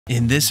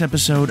In this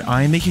episode,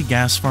 I make a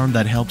gas farm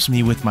that helps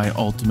me with my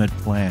ultimate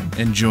plan.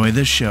 Enjoy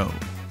the show.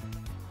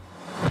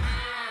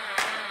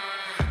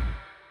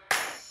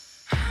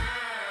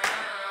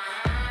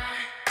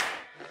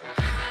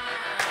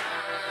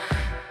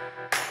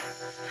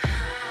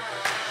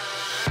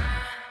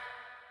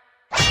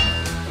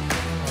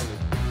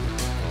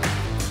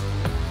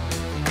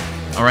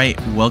 Alright,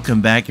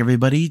 welcome back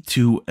everybody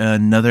to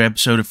another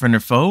episode of Friend or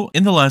Foe.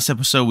 In the last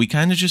episode, we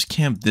kind of just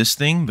camped this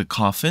thing, the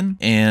coffin,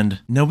 and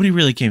nobody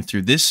really came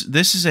through. This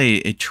is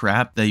a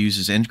trap that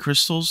uses end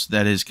crystals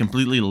that is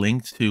completely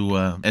linked to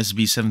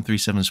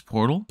SB737's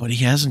portal, but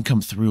he hasn't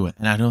come through it,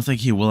 and I don't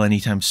think he will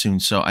anytime soon.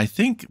 So I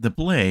think the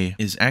play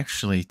is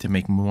actually to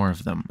make more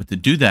of them. But to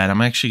do that,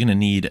 I'm actually going to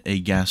need a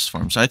gas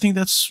farm. So I think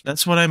that's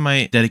what I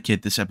might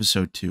dedicate this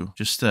episode to.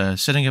 Just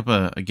setting up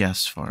a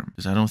gas farm,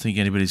 because I don't think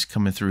anybody's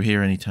coming through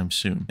here anytime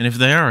soon. And if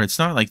they are, it's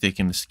not like they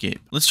can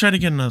escape. Let's try to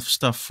get enough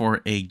stuff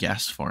for a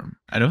gas farm.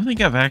 I don't think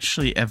I've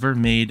actually ever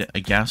made a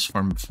gas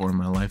farm before in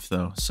my life,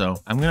 though. So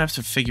I'm going to have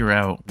to figure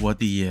out what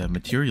the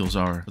materials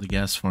are for the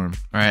gas farm.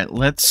 All right,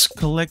 let's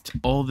collect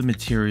all the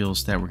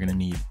materials that we're going to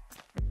need.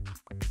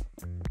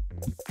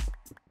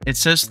 It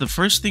says the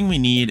first thing we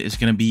need is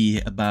going to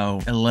be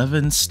about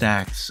 11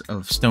 stacks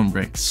of stone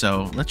bricks.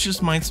 So let's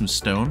just mine some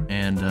stone,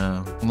 and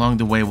along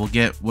the way we'll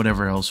get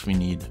whatever else we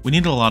need. We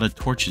need a lot of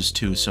torches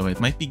too, so it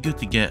might be good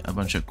to get a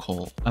bunch of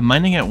coal. I'm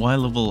mining at Y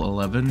level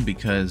 11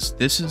 because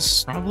this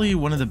is probably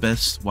one of the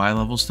best Y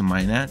levels to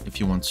mine at if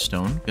you want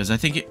stone, because I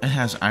think it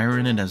has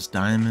iron, it has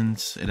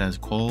diamonds, it has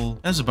coal,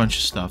 it has a bunch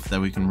of stuff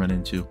that we can run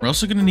into. We're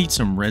also going to need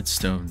some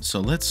redstone, so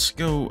let's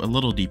go a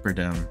little deeper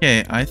down.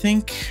 Okay, I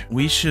think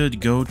we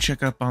should go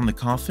check up on the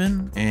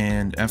coffin,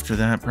 and after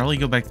that probably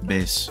go back to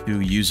base to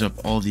use up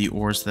all the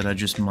ores that I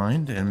just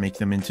mined and make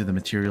them into the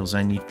materials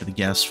I need for the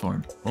gas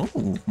farm.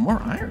 Oh,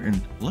 more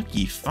iron.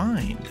 Lucky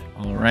find.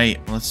 All right,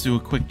 let's do a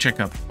quick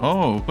checkup.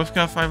 Oh, Quiff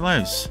got 5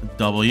 lives.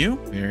 W.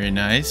 Very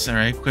nice. All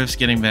right, Quiff's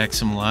getting back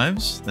some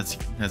lives.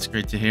 That's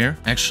great to hear.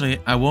 Actually,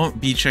 I won't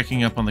be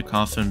checking up on the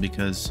coffin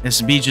because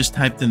SB just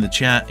typed in the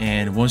chat,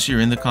 and once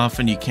you're in the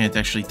coffin, you can't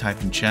actually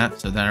type in chat.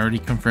 So that already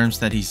confirms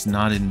that he's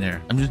not in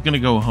there. I'm just gonna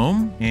go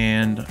home,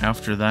 and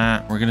after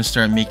that, we're gonna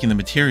start making the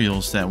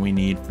materials that we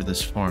need for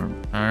this farm.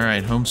 All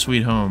right, home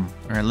sweet home.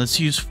 All right, let's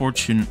use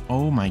fortune.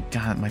 Oh my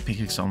god, my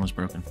pickaxe is almost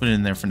broken. Put it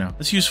in there for now.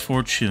 Let's use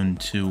fortune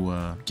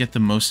to get the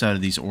most out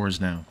of these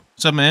ores now.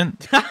 What's up, man?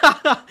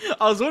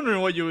 I was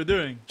wondering what you were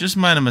doing. Just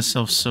mining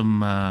myself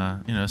some,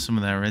 you know, some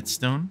of that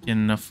redstone.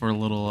 Getting enough for a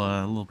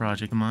little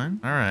project of mine.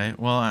 All right.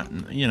 Well,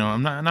 you know,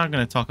 I'm not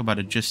gonna talk about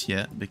it just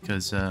yet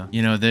because,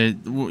 you know,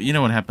 you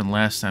know what happened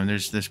last time.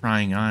 There's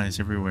prying eyes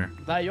everywhere.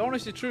 That you're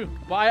honestly true.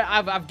 But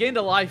I've gained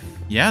a life.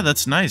 Yeah,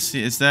 that's nice.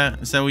 Is that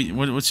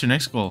what's your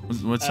next goal?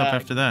 What's up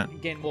after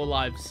that? Gain more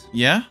lives.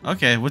 Yeah.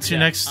 Okay. What's your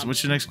next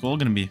goal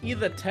gonna be?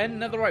 Either 10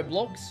 netherite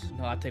blocks.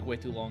 No, that'd take way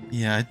too long.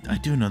 Yeah, I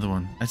do another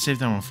one. I'd save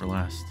that one for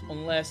last.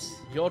 Unless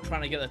you're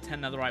trying to get the 10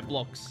 netherite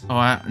blocks.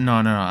 Oh, no.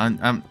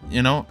 I'm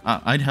you know,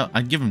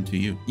 I'd give them to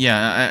you.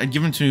 Yeah, I'd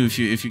give them to you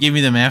if you gave me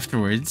them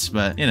afterwards.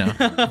 But you know,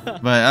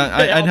 but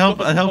I'd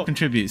help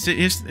contribute. So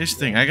here's the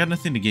thing. I got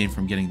nothing to gain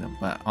from getting them,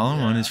 but all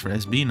I want is for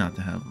SB not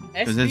to have them.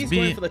 SB's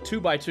going for the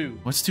 2x2.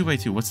 What's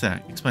 2x2? What's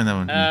that? Explain that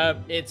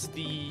one. It's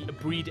the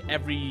breed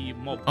every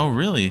mob. Oh,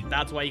 really?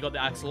 That's why you got the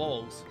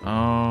axolotls.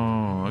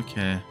 Oh,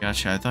 okay.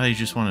 Gotcha. I thought you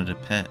just wanted a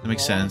pet. That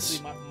makes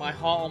sense. Honestly, my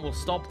heart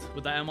almost stopped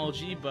with that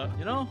MLG, but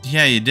you know.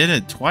 Yeah, you did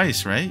it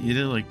twice, right? You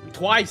did it like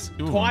twice.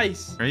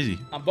 Twice. Crazy.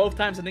 And both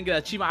times I didn't get an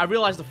achievement. I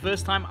realized the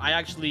first time I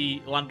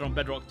actually landed on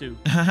bedrock too.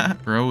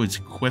 Bro, it's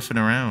quiffing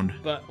around.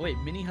 But wait,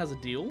 Minnie has a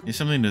deal? It's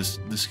something to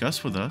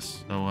discuss with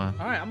us. So all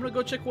right, I'm gonna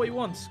go check what he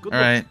wants. Good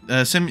all luck.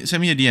 Right, send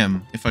me a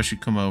DM if I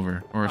should come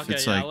over, or if okay,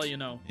 it's yeah, like I'll let you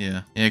know.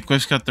 Yeah,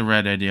 Quiff's got the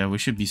right idea. We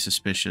should be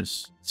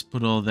suspicious. Let's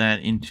put all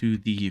that into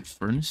the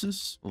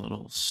furnaces. A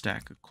little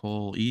stack of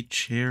coal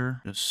each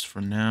here, just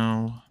for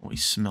now. We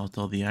smelt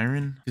all the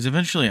iron, because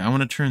eventually I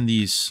want to turn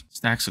these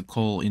stacks of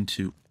coal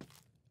into...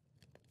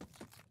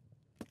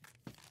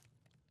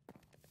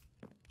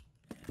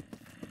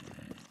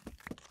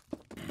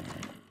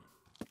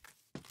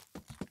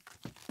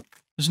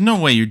 There's no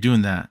way you're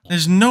doing that.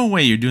 There's no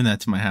way you're doing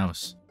that to my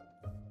house.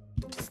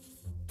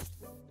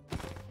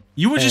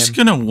 You were just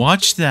gonna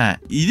watch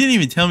that. You didn't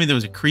even tell me there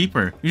was a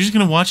creeper. You're just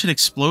gonna watch it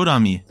explode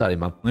on me. Sorry,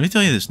 Mom. Let me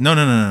tell you this. No.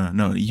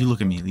 You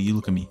look at me. You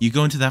look at me. You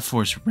go into that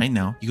forest right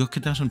now. You go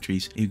cut down some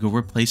trees. And you go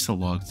replace the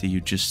logs that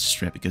you just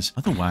stripped. Because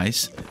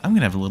otherwise, I'm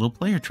gonna have a little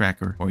player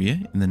tracker for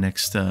you in the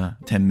next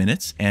 10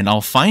 minutes. And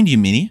I'll find you,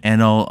 Minnie.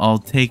 And I'll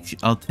take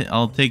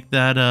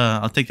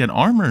that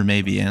armor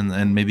maybe,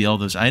 and maybe all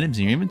those items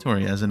in your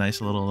inventory as a nice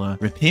little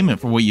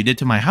repayment for what you did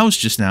to my house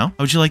just now. How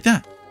would you like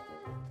that?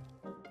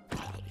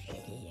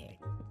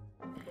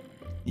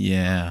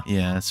 Yeah,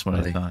 that's what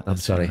I thought. I'm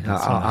sorry.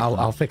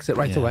 I'll fix it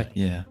right away.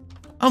 Yeah.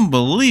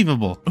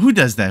 Unbelievable. Who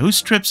does that? Who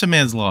strips a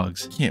man's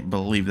logs? Can't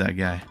believe that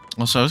guy.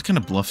 Also, I was kind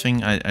of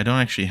bluffing. I don't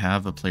actually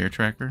have a player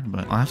tracker,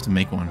 but I'll have to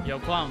make one. Yo,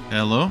 Clown.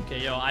 Hello?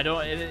 Okay, yo, I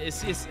don't.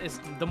 It's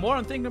the more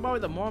I'm thinking about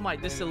it, the more I'm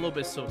like, this is a little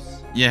bit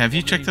sus. Yeah, have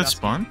you checked that Asking.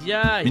 spawn?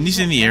 Yeah. He's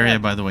in the area,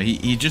 by the way.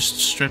 He just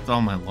stripped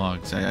all my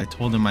logs. I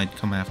told him I'd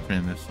come after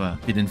him if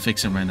he didn't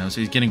fix him right now.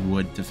 So he's getting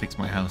wood to fix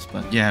my house.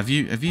 But yeah, have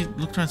you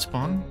looked around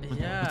spawn?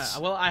 Yeah.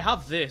 Well, I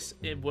have this.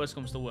 If worst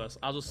comes to worst,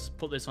 I'll just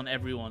put this on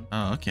everyone.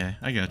 Oh, okay.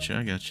 I got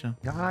you.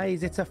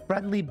 Guys, it's a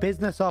friendly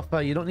business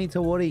offer. You don't need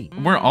to worry.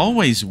 We're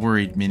always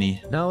worried,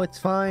 Minnie. No, it's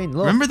fine.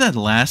 Look. Remember that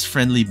last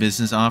friendly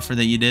business offer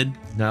that you did?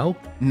 No.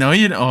 No,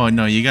 you. Oh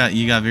no, you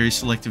got very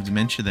selective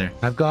dementia there.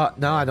 I've got.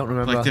 No, I don't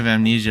remember. Selective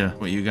amnesia.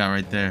 What you got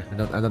right there? I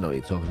don't know what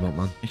you're talking about,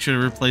 man. Make sure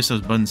to replace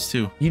those buttons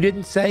too. You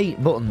didn't say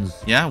buttons.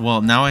 Yeah.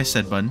 Well, now I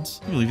said buttons.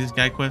 Can you believe this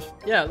guy, Quiff?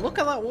 Yeah. Look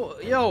at that.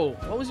 Yo,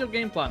 what was your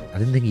game plan? I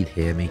didn't think you'd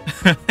hear me.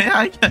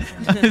 I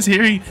was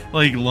hearing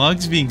like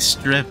logs being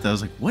stripped. I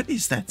was like, what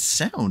is that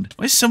sound?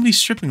 Why is somebody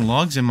stripping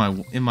logs in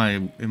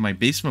my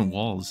basement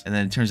walls? And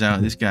then it turns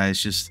out this guy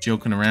is just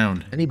joking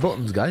around. Any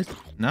buttons, guys?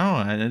 No,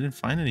 I didn't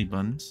find any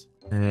buttons.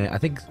 I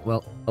think.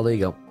 Well, oh, there you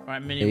go. All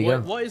right, Mini.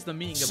 What is the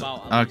meeting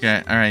about?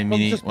 Okay. All right,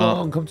 Mini.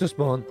 Come to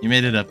spawn. You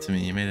made it up to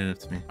me.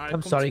 Right,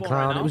 I'm sorry,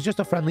 Clown. It was just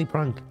a friendly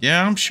prank.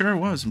 Yeah, I'm sure it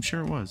was.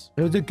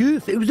 It was a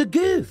goof.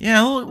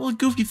 Yeah, a little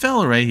goofy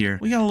fella right here.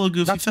 We got a little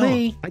goofy That's fella.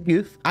 me. I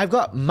goof. I've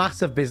got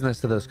massive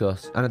business to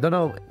discuss, and I don't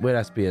know where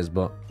SB is,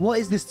 but what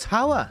is this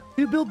tower?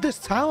 Who built this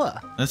tower?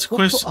 That's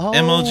Quiff's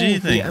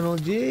MLG thing.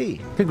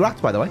 MLG.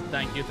 Congrats, by the way.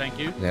 Thank you.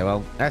 Yeah,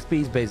 well,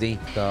 SB's busy,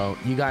 so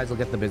you guys will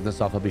get the business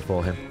offer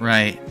before him.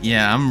 Right.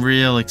 Yeah, I'm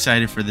real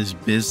excited for this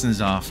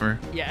business offer.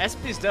 Yeah,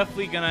 SP's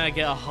definitely gonna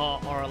get a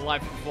heart or a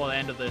life before the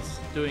end of this,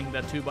 doing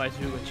the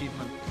 2x2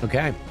 achievement.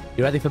 Okay,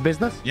 you ready for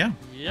business? Yeah.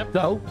 Yep.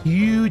 So,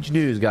 huge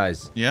news,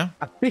 guys. Yeah.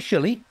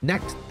 Officially,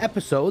 next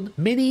episode,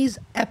 Minnie's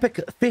Epic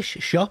Fish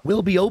Shop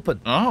will be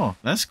open. Oh,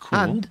 that's cool.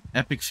 And-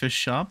 Epic Fish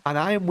Shop. And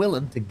I am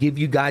willing to give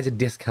you guys a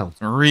discount.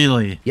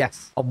 Really?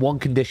 Yes, on one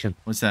condition.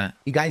 What's that?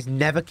 You guys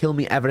never kill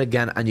me ever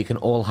again, and you can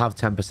all have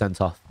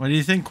 10% off. What do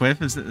you think, Quiff?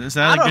 Is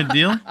that a good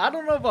deal? I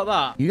don't know about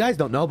that. You guys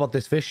don't know about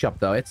this fish shop,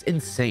 though. It's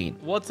insane.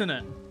 What's in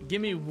it?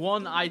 Give me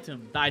one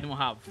item that I don't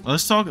have.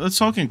 Let's talk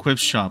in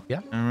Quiff's shop. Yeah.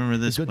 I remember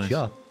this Good place.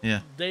 shop.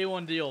 Yeah. Day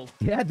one deal.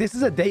 Yeah, this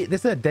is a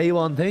day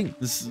one thing.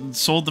 This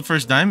sold the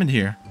first diamond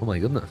here. Oh my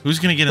goodness. Who's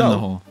gonna get in the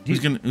hole? Who's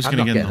I'm gonna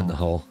not get getting in the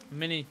hole?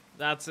 Mini,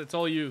 it's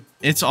all you.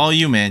 It's all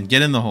you, man.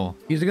 Get in the hole.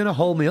 You're gonna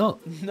hold me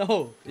up.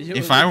 No.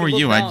 If I were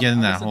you, I'd get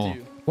in that hole.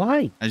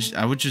 Why?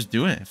 I would just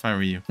do it if I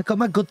were you. I got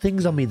my good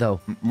things on me,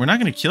 though. We're not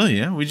gonna kill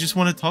you. We just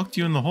want to talk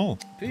to you in the hole.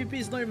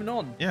 PvP's not even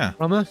on. Yeah.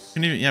 Promise?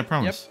 Yeah,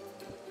 promise.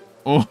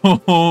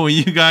 Oh,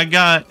 you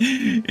got.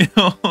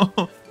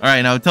 All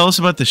right, now tell us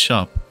about the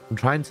shop. I'm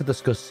trying to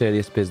discuss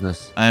serious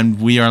business. And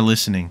we are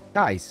listening.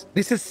 Guys,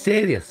 this is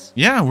serious.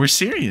 Yeah, we're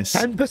serious.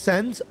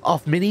 10%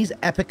 off Minnie's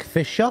Epic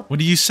Fish Shop. What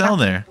do you sell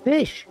there?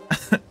 Fish.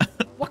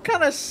 What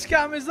kind of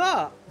scam is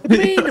that? What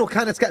do you mean? What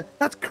kind of scam?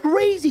 That's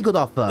crazy good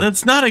offer.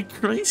 That's not a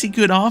crazy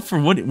good offer.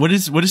 What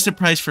is the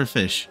price for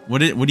fish?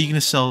 What are you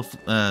gonna sell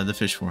the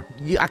fish for?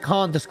 I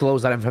can't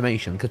disclose that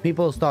information because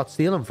people will start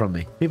stealing from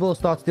me. People will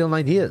start stealing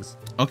ideas.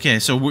 Okay,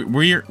 so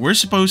we're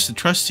supposed to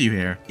trust you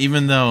here,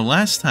 even though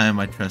last time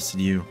I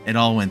trusted you, it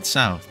all went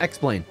south.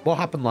 Explain. What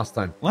happened last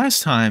time?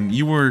 Last time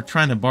you were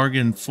trying to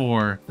bargain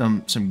for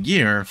some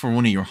gear for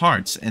one of your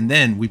hearts, and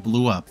then we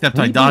blew up. Except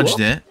I dodged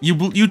it.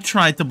 You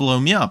tried to blow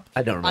me up.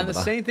 I don't remember. And the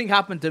same thing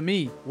happened to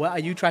me, where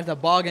you tried to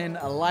bargain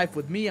a life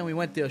with me, and we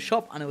went to a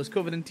shop, and it was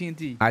covered in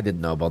TNT. I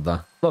didn't know about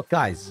that. Look,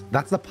 guys,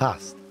 that's the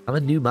past. I'm a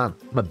new man.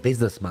 I'm a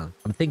businessman.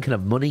 I'm thinking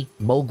of money,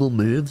 mogul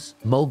moves,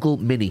 mogul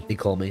mini, they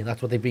call me.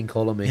 That's what they've been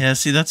calling me. Yeah,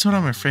 see, that's what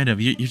I'm afraid of.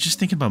 You're just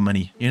thinking about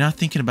money. You're not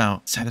thinking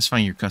about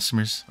satisfying your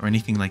customers or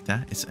anything like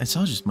that. It's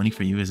all just money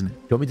for you, isn't it? Do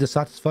you want me to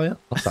satisfy you?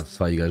 I'll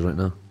satisfy you guys right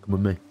now. Come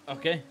with me.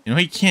 Okay. You know,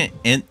 he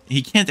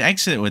can't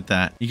exit with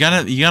that. You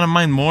gotta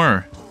mind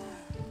more.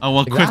 Oh,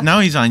 well, Quiff, Ghast?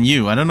 now he's on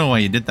you. I don't know why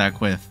you did that,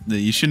 Quiff.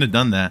 You shouldn't have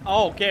done that.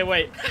 Oh, okay,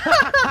 wait.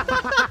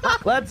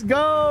 Let's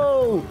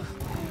go!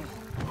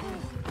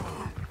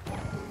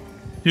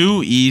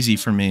 Too easy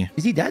for me.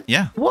 Is he dead?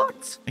 Yeah.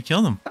 What? I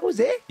killed him. That was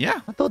it?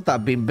 Yeah. I thought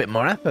that'd been a bit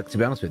more epic, to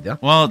be honest with you.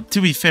 Well,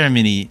 to be fair,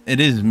 Minnie, it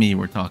is me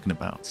we're talking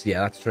about. Yeah,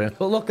 that's true.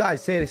 But look,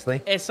 guys,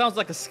 seriously. It sounds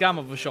like a scam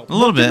of a shop. A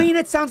little What do you bit. mean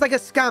it sounds like a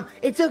scam?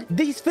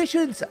 These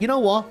fishers. You know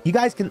what? You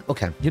guys can.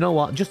 Okay. You know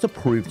what? Just to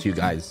prove to you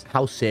guys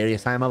how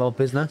serious I am about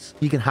business,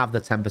 you can have the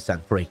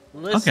 10% free.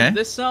 Listen, Okay.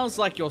 this sounds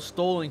like you're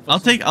stalling for I'll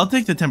take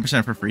the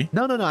 10% for free.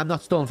 No, I'm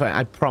not stolen for it.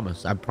 I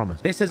promise.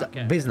 This is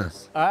Okay.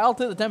 business. All right, I'll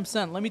take the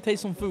 10%. Let me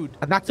taste some food.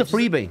 And that's a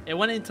freebie. It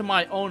went into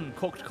my own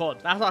cooked cod.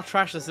 That's how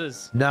trash this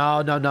is. No.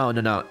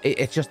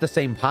 It's just the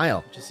same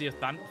pile. Did you see a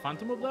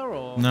phantom up there,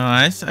 or? No,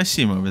 I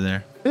see him over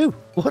there. Ooh,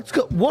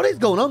 what is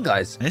going on,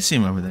 guys? I see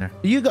him over there.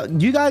 You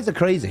guys are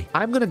crazy.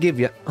 I'm gonna give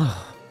you.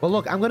 Well,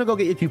 look, I'm gonna go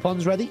get your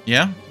coupons ready,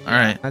 Yeah. All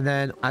right. and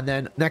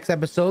then next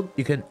episode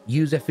you can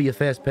use it for your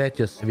first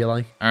purchase if you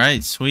like. All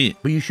right. Sweet.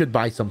 But you should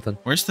buy something.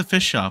 Where's the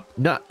fish shop?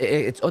 No,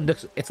 it's under.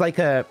 It's like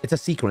it's a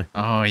secret.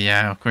 Oh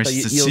yeah, of course So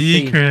it's a you'll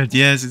see- secret.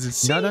 Yes, it's a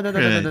secret.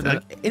 No.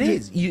 It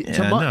is.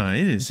 Yeah, no,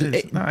 it is.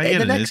 No, I In get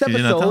the it. next It's 'cause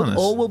you're not telling episode, us.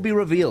 all will be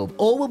revealed.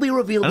 All will be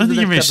revealed. I don't in the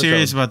think you're very next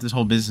serious episode. about this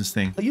whole business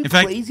thing. Are you In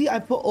fact, crazy? I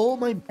put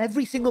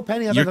every single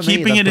penny I've you're ever made.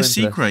 keeping it I've a put into this.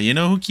 secret. You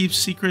know who keeps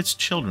secrets?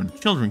 Children.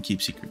 Children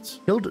keep secrets.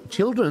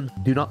 Children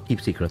do not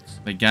keep secrets.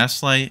 They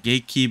gaslight,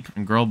 gatekeep,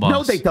 and girl boss.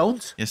 No, they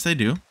don't. Yes, they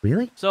do.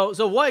 Really? So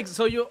what?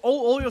 So you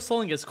all you're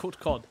selling is cooked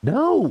cod.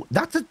 No,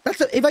 that's a.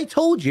 If I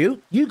told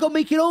you, you go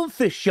make your own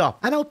fish shop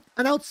and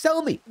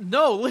outsell me.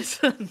 No,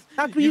 listen.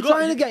 That's where you're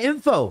trying to get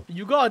info.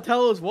 You gotta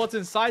tell us what's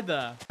inside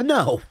there.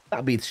 No,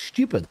 that'd be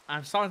stupid.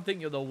 I'm starting to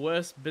think you're the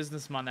worst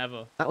businessman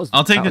ever. That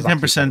I'll take the was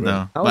actually 10% though.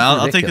 rude. That But was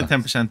I'll take the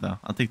ridiculous. 10% though.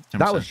 I'll take the 10%.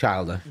 That was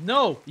childish.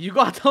 No, you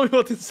gotta tell me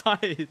what's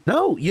inside.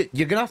 No,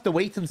 you're gonna have to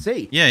wait and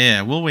see.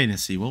 Yeah. We'll wait and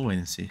see. We'll wait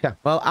and see. Okay.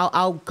 Well,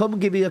 I'll come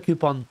and give you a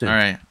coupon soon. All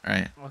right.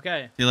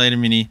 Okay. See you later,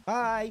 Mini.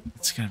 Bye.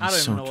 It's gonna be I don't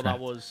so even know what that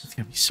trapped. was. It's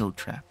gonna be so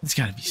trapped. It's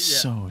gotta be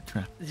so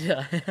trapped.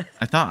 Yeah.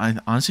 I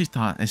honestly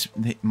thought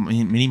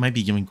Mini might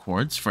be giving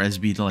cords for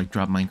SB to like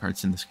drop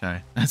minecarts in the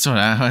sky. That's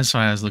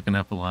why I was looking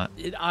up a lot.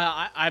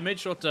 I made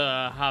sure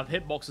to have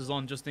hitboxes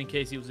on just in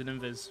case he was in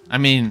invis. I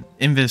mean,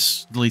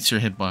 Invis deletes your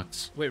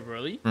hitbox Wait,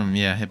 really? from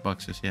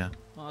hitboxes. Yeah.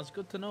 Oh, that's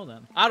good to know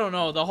then. I don't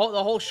know. The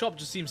whole shop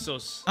just seems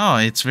sus. Oh,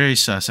 it's very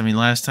sus. I mean,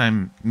 last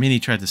time Mini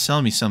tried to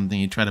sell me something,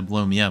 he tried to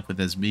blow me up with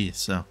SB.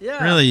 So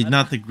Yeah, really,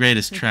 not the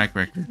greatest track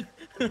record.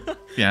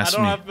 Yeah, I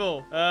don't have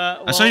Phil.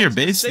 I saw your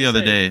base the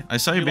other day. I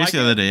saw your You base like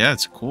the other it? day. Yeah,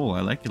 it's cool.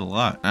 I like it a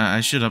lot.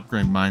 I should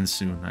upgrade mine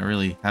soon. I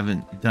really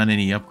haven't done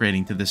any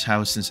upgrading to this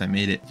house since I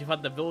made it. You've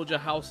had the villager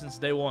house since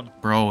day one.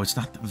 Bro, it's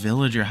not the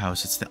villager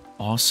house. It's the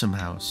awesome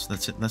house.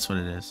 That's it. That's what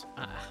it is.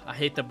 I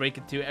hate to break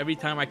it to you. Every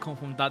time I come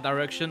from that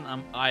direction,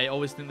 I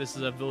always think this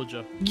is a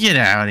villager. Get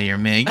out of here,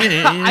 man.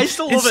 I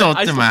still love it. Insult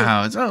I to still my love it.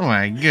 house. Oh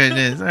my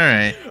goodness. All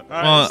right. All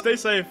right, Well, stay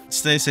safe.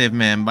 stay safe,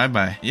 man. Bye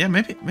bye. Yeah,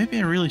 maybe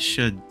I really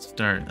should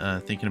start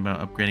thinking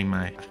about upgrading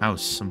my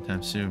house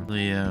sometime soon.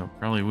 Really,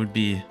 probably would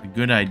be a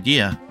good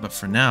idea. But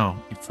for now,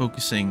 keep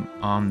focusing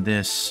on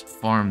this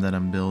farm that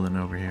I'm building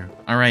over here.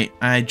 All right,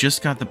 I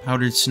just got the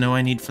powdered snow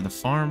I need for the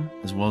farm,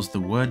 as well as the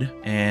wood,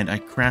 and I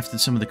crafted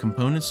some of the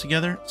components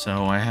together.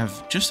 So I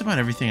have just about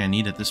everything I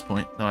need at this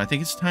point. So I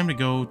think it's time to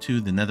go to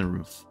the nether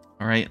roof.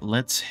 All right,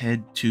 let's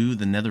head to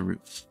the nether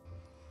roof.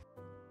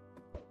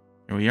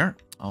 Here we are.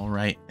 All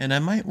right, and I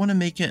might want to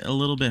make it a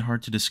little bit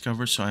hard to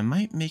discover, so I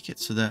might make it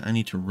so that I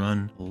need to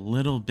run a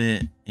little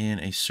bit in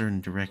a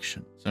certain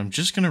direction. So I'm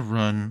just gonna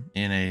run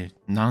in a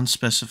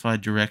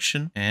non-specified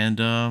direction, and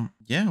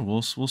yeah,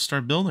 we'll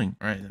start building.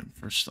 All right, then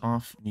first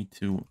off, I need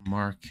to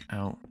mark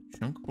out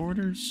chunk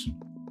borders.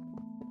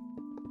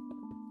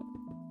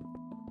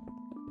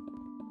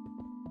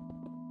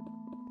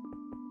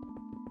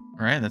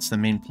 All right, that's the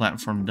main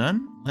platform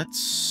done.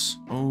 Let's...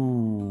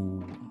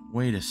 Oh,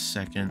 wait a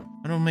second.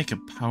 I don't make a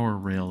power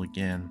rail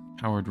again.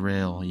 Powered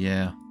rail,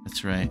 yeah,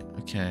 that's right.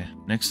 Okay,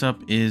 next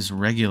up is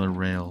regular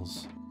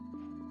rails.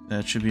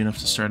 That should be enough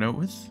to start out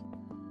with.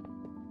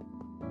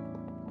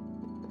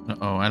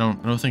 Uh-oh, I don't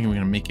think I'm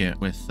gonna make it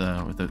with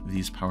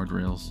these powered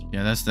rails.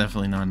 Yeah, that's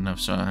definitely not enough.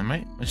 So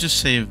let's just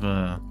save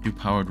a few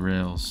powered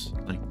rails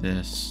like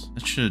this.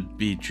 That should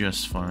be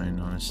just fine,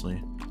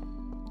 honestly.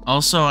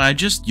 Also, I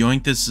just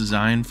yoinked this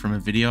design from a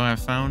video I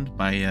found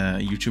by a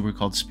YouTuber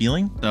called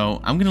Speeling.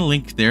 So I'm going to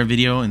link their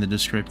video in the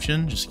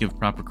description just to give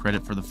proper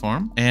credit for the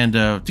farm. And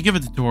to give a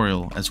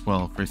tutorial as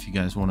well for if you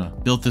guys want to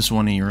build this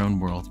one in your own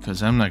world.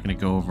 Because I'm not going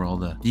to go over all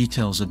the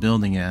details of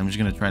building it. I'm just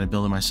going to try to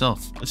build it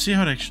myself. Let's see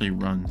how it actually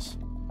runs.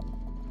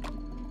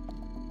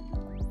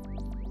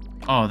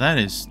 Oh,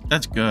 that's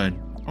good.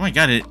 Oh my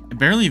god, it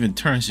barely even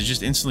turns. It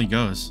just instantly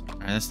goes. All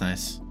right, that's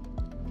nice.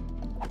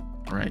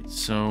 Alright,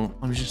 so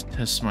let me just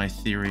test my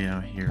theory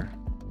out here.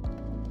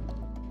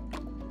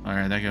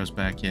 Alright, that goes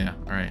back, yeah.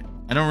 Alright.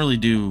 I don't really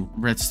do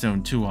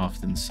redstone too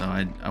often, so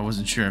I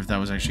wasn't sure if that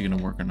was actually going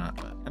to work or not.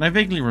 And I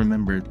vaguely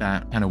remembered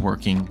that kind of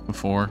working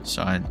before,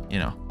 so I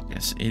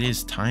guess it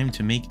is time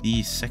to make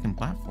the second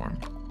platform,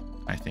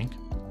 I think.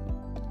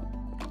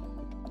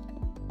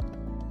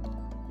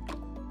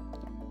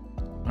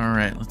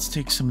 Alright, let's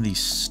take some of these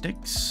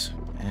sticks.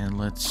 And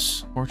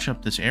let's torch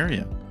up this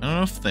area. I don't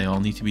know if they all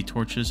need to be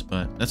torches,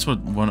 but that's what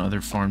one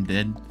other farm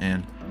did.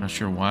 And I'm not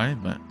sure why,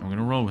 but I'm going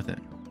to roll with it.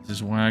 This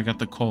is why I got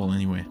the coal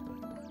anyway.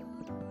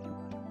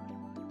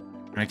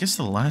 I guess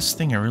the last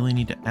thing I really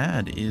need to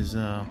add is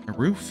a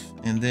roof.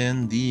 And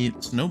then the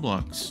snow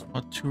blocks.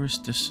 What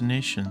tourist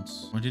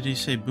destinations? What did he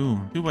say?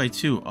 Boom.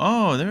 2x2.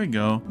 Oh, there we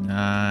go.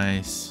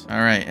 Nice. All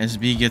right,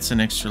 SB gets an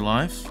extra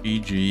life.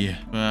 GG.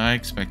 But I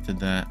expected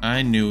that.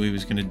 I knew he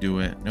was going to do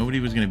it.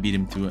 Nobody was going to beat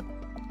him to it.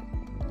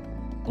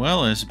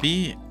 Well,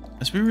 SB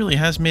really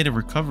has made a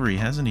recovery,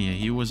 hasn't he?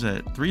 He was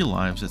at 3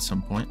 lives at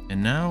some point,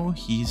 and now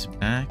he's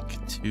back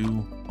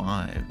to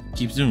 5.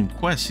 Keeps doing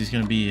quests. He's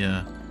gonna be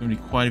gonna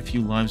be quite a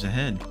few lives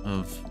ahead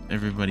of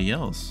everybody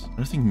else. I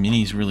don't think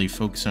Minnie's really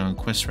focusing on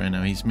quests right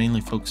now. He's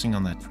mainly focusing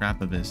on that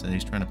trap of his that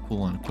he's trying to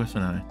pull on QUIFF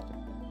and I.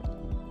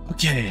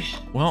 Okay,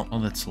 well, all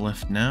that's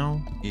left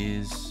now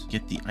is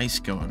get the ice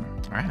going.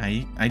 All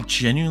right, I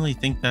genuinely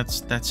think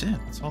that's it.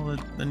 That's all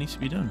that needs to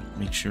be done.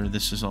 Make sure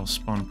this is all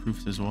spawn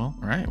proofed as well.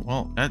 All right,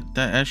 well, that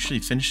actually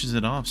finishes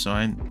it off.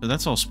 So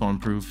that's all spawn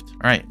proofed.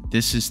 All right,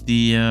 this is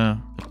the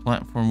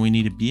platform we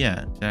need to be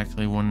at,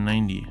 exactly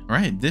 190. All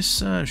right,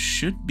 this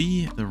should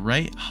be the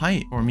right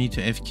height for me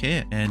to AFK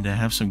it and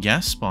have some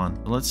gas spawn.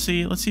 Let's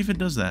see if it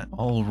does that.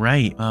 All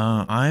right,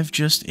 I've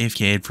just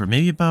AFK'd for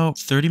maybe about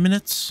 30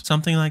 minutes,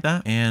 something like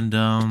that, and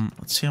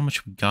let's see how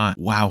much we got.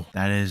 Wow,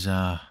 that is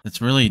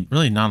it's really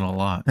not a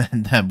lot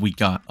that we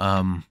got.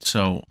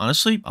 So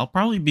honestly, I'll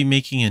probably be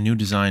making a new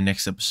design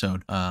next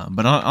episode,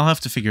 but I'll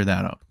have to figure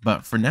that out.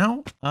 But for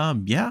now,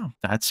 yeah,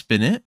 that's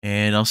been it,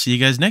 and I'll see you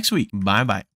guys next week. Bye bye.